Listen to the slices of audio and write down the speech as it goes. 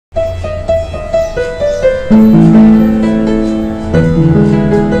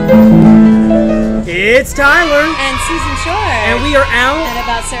It's Tyler. And Susan Shore. And we are out and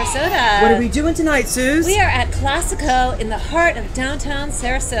about Sarasota. What are we doing tonight, Suze? We are at Clasico in the heart of downtown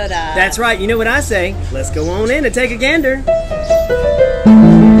Sarasota. That's right. You know what I say. Let's go on in and take a gander.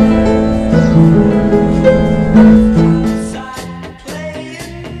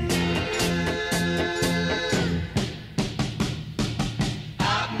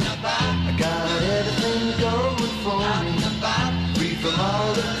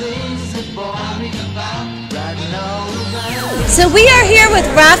 So we are here with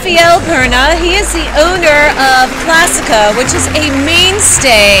Rafael Perna. He is the owner of Clasico, which is a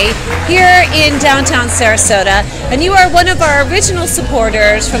mainstay here in downtown Sarasota. And you are one of our original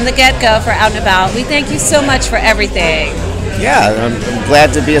supporters from the get-go for Out and About. We thank you so much for everything. Yeah, I'm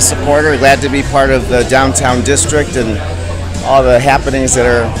glad to be a supporter, glad to be part of the downtown district and all the happenings that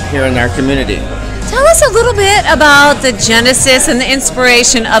are here in our community. Tell us a little bit about the genesis and the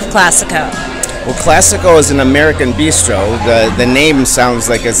inspiration of Clasico. Well, Clasico is an American bistro. The name sounds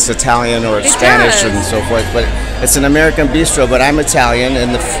like it's Italian or Spanish and so forth, but it's an American bistro. But I'm Italian,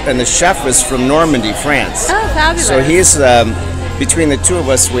 and the chef is from Normandy, France. Oh, fabulous! So he's between the two of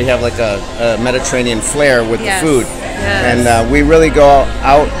us, we have like a Mediterranean flair with the food, and we really go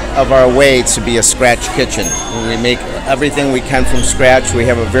out of our way to be a scratch kitchen. We make everything we can from scratch. We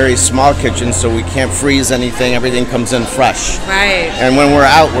have a very small kitchen, so we can't freeze anything. Everything comes in fresh. Right. And when we're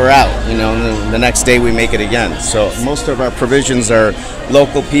out, we're out. You know, and the next day we make it again. So most of our provisions are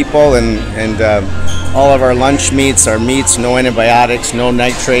local people, and all of our lunch meats are meats, no antibiotics, no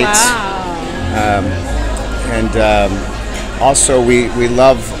nitrates. Wow. Also, we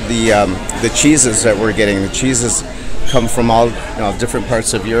love the cheeses that we're getting. The cheeses come from all different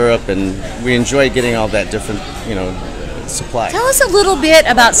parts of Europe, and we enjoy getting all that different supply. Tell us a little bit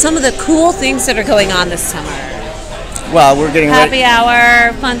about some of the cool things that are going on this summer. Well, we're getting happy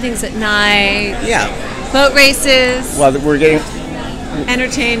hour, fun things at night. Yeah. Boat races. Well, we're getting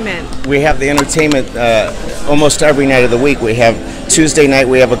entertainment. We have the entertainment almost every night of the week. We have Tuesday night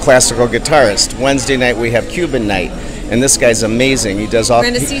we have a classical guitarist. Wednesday night we have Cuban night. And this guy's amazing. He does all,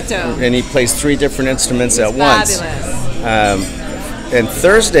 and he plays 3 different instruments at once. Fabulous. And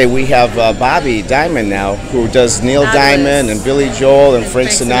Thursday we have Bobby Diamond now, who does Neil Diamond and Billy Joel and Frank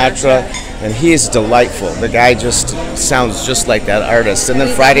Sinatra, and he's delightful. The guy just sounds just like that artist. And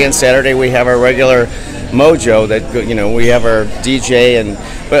then Friday and Saturday we have our regular mojo that we have our DJ,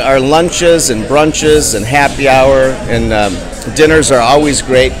 but our lunches and brunches and happy hour and dinners are always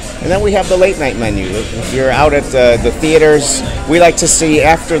great. And then we have the late night menu. If you're out at the theaters, we like to see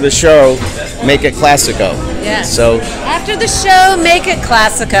after the show, make it Clasico. Yes. So after the show, make it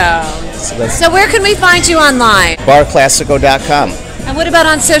Clasico. So where can we find you online? barclassico.com. And what about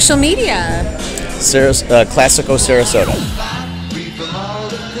on social media? Clasico Sarasota.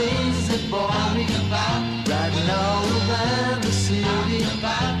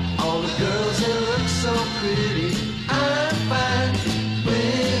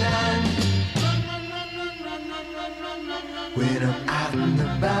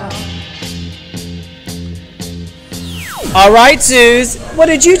 All right, Suze, what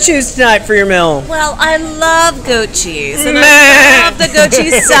did you choose tonight for your meal? Well, I love goat cheese, and I love the goat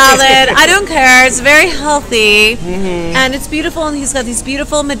cheese salad. I don't care; it's very healthy, and it's beautiful. And he's got these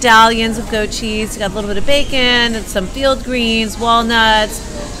beautiful medallions of goat cheese. He's got a little bit of bacon and some field greens, walnuts,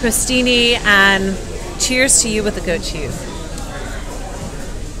 crostini, and cheers to you with the goat cheese.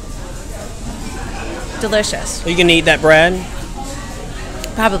 Delicious. Are you gonna eat that bread?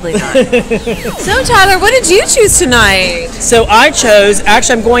 Probably not. So, Tyler, what did you choose tonight? So I chose,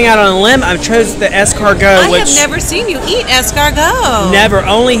 actually I'm going out on a limb, I chose the escargot. I have never seen you eat escargot. Never,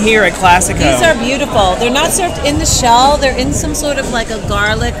 only here at Clasico. These are beautiful. They're not served in the shell. They're in some sort of like a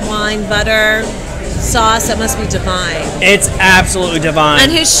garlic wine butter sauce that must be divine. It's absolutely divine.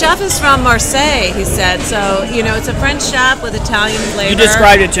 And his chef is from Marseille, he said. So, it's a French chef with Italian flavor. You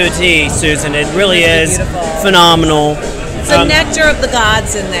described it to a T, Susan. It really is phenomenal. It's a nectar of the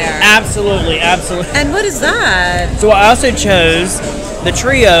gods in there. Absolutely, absolutely. And what is that? So I also chose the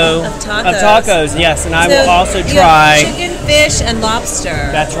trio of tacos. Yes, and I will also try chicken, fish, and lobster.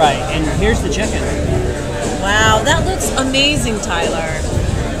 That's right. And here's the chicken. Wow, that looks amazing, Tyler.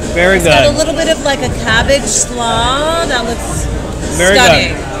 Very good. It's got a little bit of like a cabbage slaw. That looks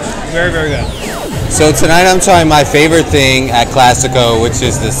stunning. Good. Very, very good. So tonight I'm trying my favorite thing at Clasico, which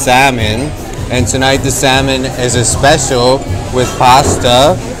is the salmon. And tonight the salmon is a special with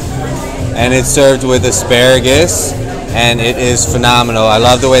pasta, and it's served with asparagus, and it is phenomenal. I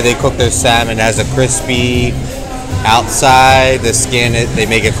love the way they cook their salmon. It has a crispy outside, the skin, they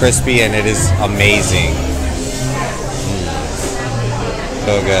make it crispy, and it is amazing.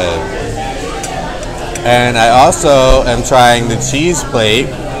 So good. And I also am trying the cheese plate,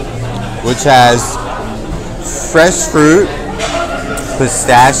 which has fresh fruit,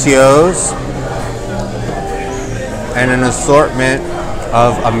 pistachios, and an assortment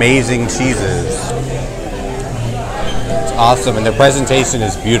of amazing cheeses. It's awesome, and the presentation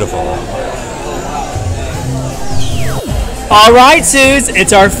is beautiful. All right, Suze,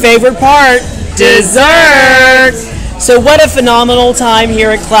 it's our favorite part, dessert. So what a phenomenal time here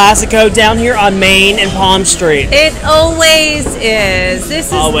at Clasico down here on Main and Palm Street. It always is. This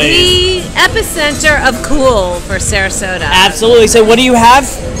is the epicenter of cool for Sarasota. Absolutely. So what do you have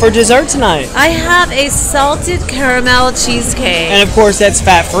for dessert tonight? I have a salted caramel cheesecake. And of course that's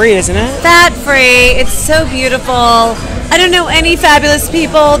fat-free, isn't it? Fat-free. It's so beautiful. I don't know any fabulous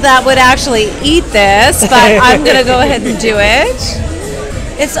people that would actually eat this, but I'm going to go ahead and do it.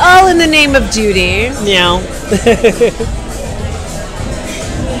 It's all in the name of Judy. Yeah.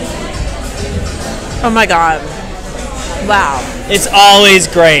 Oh my God. Wow. It's always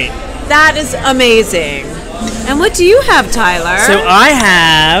great. That is amazing. And what do you have, Tyler? So I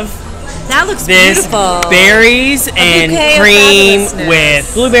have that looks this beautiful. Berries and cream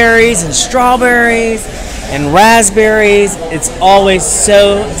with blueberries and strawberries and raspberries. It's always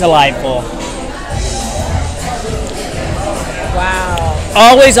so delightful. Wow.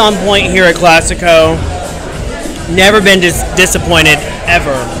 Always on point here at Clasico. Never been disappointed,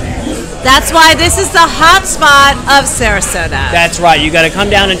 ever. That's why this is the hot spot of Sarasota. That's right. You got to come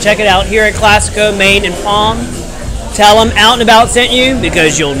down and check it out here at Clasico, Main and Palm. Tell them Out and About sent you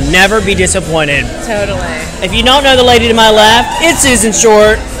because you'll never be disappointed. Totally. If you don't know the lady to my left, it's Susan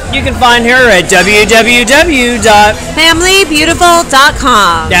Short. You can find her at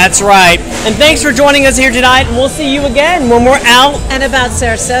www.familybeautiful.com. That's right. And thanks for joining us here tonight, and we'll see you again when we're Out and About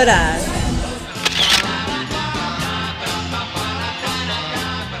Sarasota.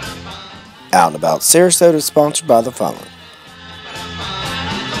 Out and About Sarasota is sponsored by the following.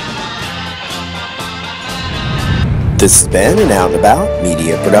 This has been an Out and About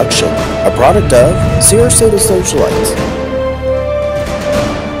media production, a product of Sarasota Socialites.